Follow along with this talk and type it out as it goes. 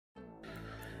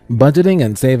Budgeting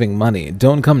and saving money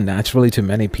don't come naturally to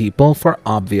many people for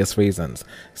obvious reasons.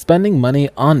 Spending money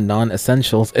on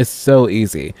non-essentials is so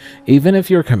easy, even if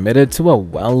you're committed to a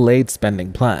well-laid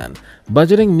spending plan.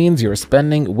 Budgeting means you're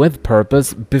spending with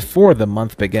purpose before the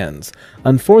month begins.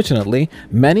 Unfortunately,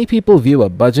 many people view a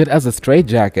budget as a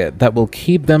straitjacket that will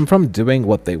keep them from doing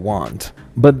what they want.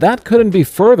 But that couldn't be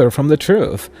further from the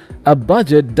truth. A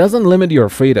budget doesn't limit your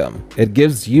freedom, it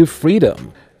gives you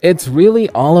freedom. It's really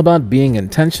all about being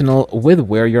intentional with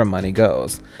where your money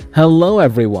goes. Hello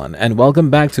everyone and welcome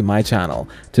back to my channel.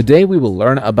 Today we will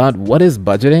learn about what is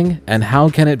budgeting and how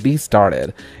can it be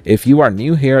started. If you are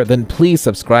new here, then please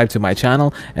subscribe to my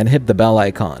channel and hit the bell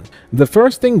icon. The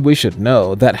first thing we should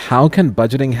know that how can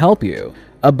budgeting help you?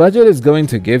 A budget is going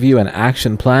to give you an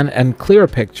action plan and clear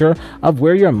picture of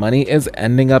where your money is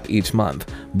ending up each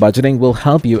month. Budgeting will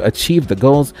help you achieve the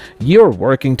goals you're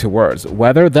working towards,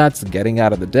 whether that's getting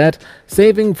out of the debt,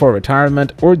 saving for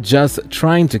retirement, or just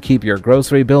trying to keep your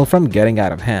grocery bill from getting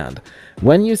out of hand.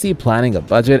 When you see planning a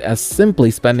budget as simply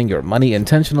spending your money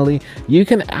intentionally, you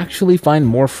can actually find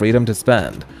more freedom to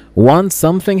spend. Once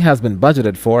something has been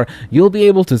budgeted for, you'll be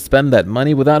able to spend that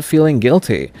money without feeling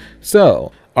guilty.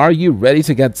 So, are you ready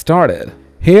to get started?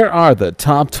 Here are the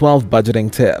top 12 budgeting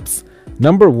tips.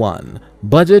 Number 1.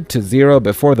 Budget to zero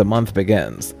before the month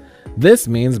begins. This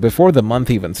means before the month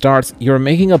even starts, you're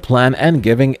making a plan and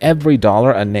giving every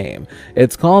dollar a name.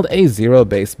 It's called a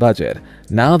zero-based budget.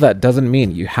 Now that doesn't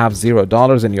mean you have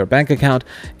 $0 in your bank account,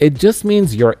 it just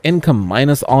means your income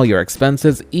minus all your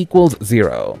expenses equals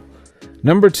zero.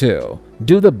 Number 2.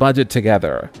 Do the budget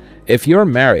together. If you're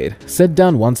married, sit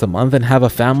down once a month and have a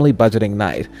family budgeting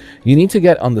night. You need to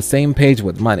get on the same page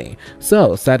with money,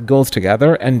 so set goals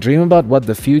together and dream about what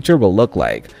the future will look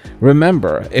like.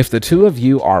 Remember, if the two of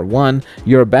you are one,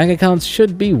 your bank accounts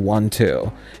should be one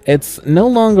too. It's no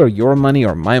longer your money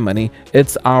or my money,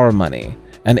 it's our money.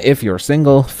 And if you're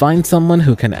single, find someone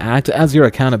who can act as your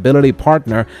accountability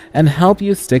partner and help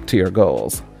you stick to your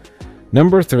goals.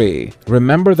 Number 3.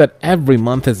 Remember that every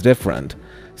month is different.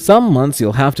 Some months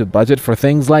you'll have to budget for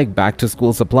things like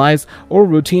back-to-school supplies or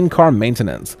routine car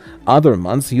maintenance. Other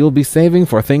months you'll be saving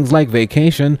for things like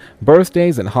vacation,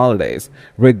 birthdays, and holidays.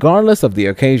 Regardless of the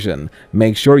occasion,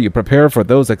 make sure you prepare for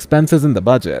those expenses in the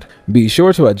budget. Be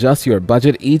sure to adjust your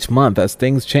budget each month as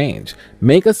things change.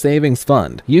 Make a savings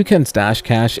fund you can stash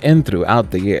cash in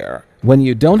throughout the year. When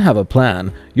you don't have a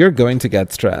plan, you're going to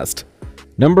get stressed.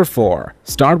 Number 4.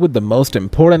 Start with the most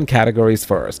important categories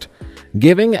first.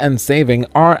 Giving and saving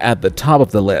are at the top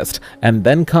of the list, and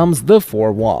then comes the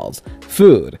four walls: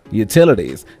 food,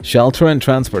 utilities, shelter, and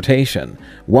transportation.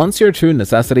 Once your true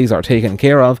necessities are taken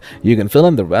care of, you can fill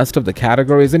in the rest of the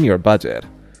categories in your budget.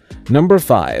 Number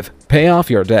 5. Pay off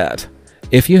your debt.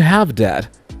 If you have debt,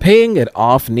 paying it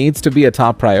off needs to be a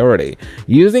top priority.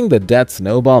 Using the debt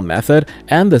snowball method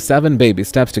and the 7 baby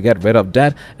steps to get rid of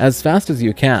debt as fast as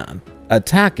you can.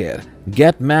 Attack it.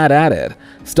 Get mad at it.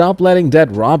 Stop letting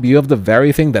debt rob you of the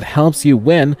very thing that helps you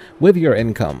win with your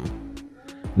income.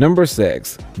 Number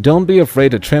 6. Don't be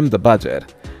afraid to trim the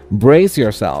budget. Brace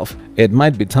yourself. It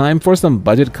might be time for some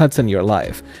budget cuts in your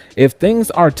life. If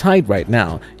things are tight right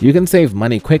now, you can save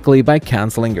money quickly by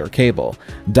canceling your cable,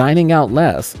 dining out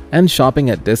less, and shopping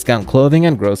at discount clothing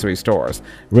and grocery stores.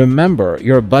 Remember,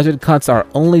 your budget cuts are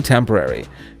only temporary.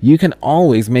 You can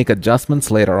always make adjustments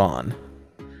later on.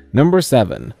 Number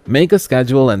 7. Make a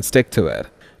schedule and stick to it.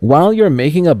 While you're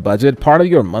making a budget part of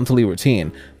your monthly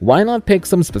routine, why not pick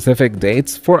some specific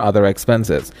dates for other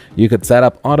expenses? You could set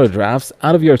up auto drafts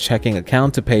out of your checking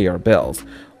account to pay your bills.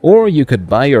 Or you could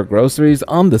buy your groceries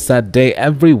on the set day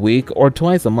every week or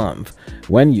twice a month.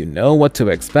 When you know what to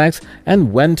expect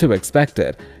and when to expect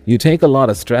it, you take a lot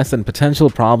of stress and potential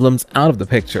problems out of the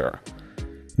picture.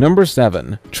 Number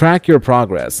 7. Track your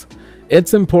progress.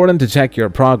 It's important to check your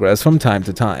progress from time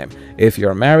to time. If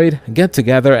you're married, get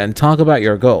together and talk about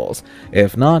your goals.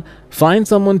 If not, find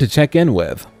someone to check in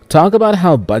with. Talk about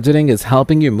how budgeting is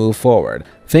helping you move forward.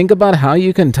 Think about how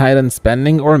you can tighten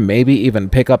spending or maybe even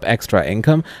pick up extra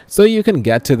income so you can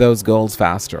get to those goals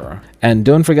faster. And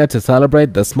don't forget to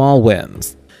celebrate the small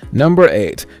wins. Number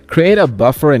 8. Create a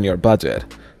buffer in your budget.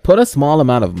 Put a small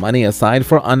amount of money aside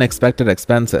for unexpected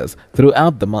expenses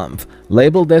throughout the month.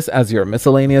 Label this as your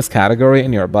miscellaneous category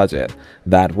in your budget.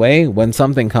 That way, when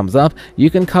something comes up, you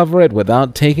can cover it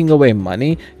without taking away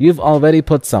money you've already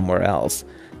put somewhere else.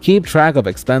 Keep track of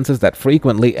expenses that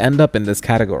frequently end up in this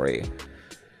category.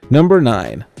 Number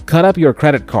 9. Cut up your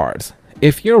credit cards.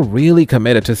 If you're really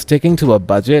committed to sticking to a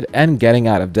budget and getting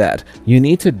out of debt, you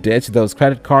need to ditch those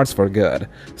credit cards for good.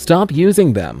 Stop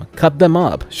using them, cut them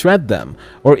up, shred them,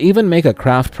 or even make a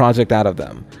craft project out of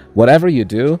them. Whatever you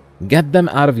do, get them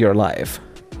out of your life.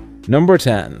 Number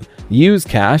 10. Use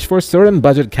cash for certain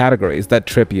budget categories that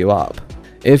trip you up.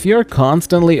 If you're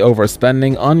constantly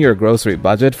overspending on your grocery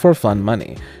budget for fun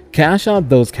money, cash out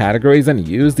those categories and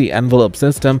use the envelope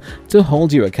system to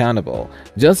hold you accountable.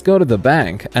 Just go to the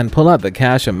bank and pull out the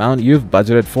cash amount you've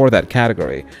budgeted for that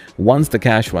category. Once the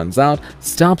cash runs out,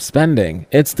 stop spending.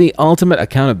 It's the ultimate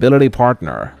accountability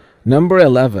partner. Number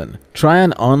 11. Try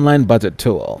an online budget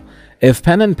tool. If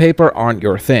pen and paper aren't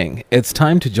your thing, it's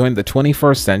time to join the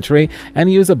 21st century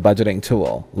and use a budgeting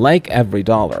tool. Like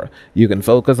Daydollar, you can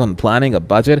focus on planning a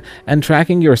budget and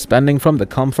tracking your spending from the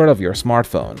comfort of your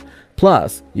smartphone.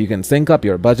 Plus, you can sync up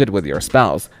your budget with your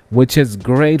spouse, which is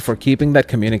great for keeping that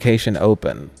communication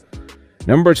open.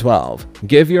 Number 12.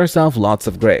 Give yourself lots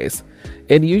of grace.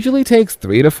 It usually takes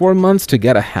 3 to 4 months to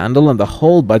get a handle on the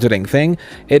whole budgeting thing.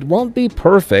 It won't be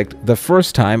perfect the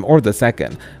first time or the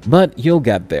second, but you'll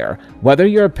get there. Whether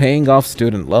you're paying off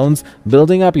student loans,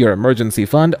 building up your emergency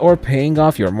fund, or paying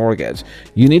off your mortgage,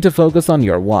 you need to focus on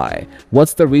your why.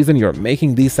 What's the reason you're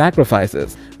making these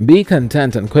sacrifices? Be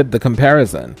content and quit the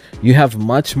comparison. You have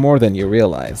much more than you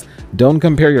realize. Don't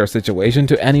compare your situation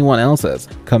to anyone else's.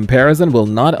 Comparison will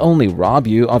not only rob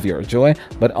you of your joy,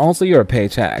 but also your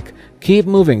paycheck. Keep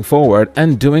moving forward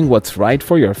and doing what's right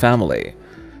for your family.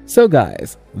 So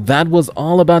guys, that was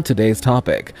all about today's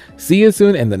topic. See you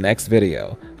soon in the next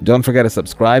video. Don't forget to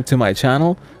subscribe to my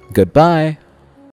channel. Goodbye.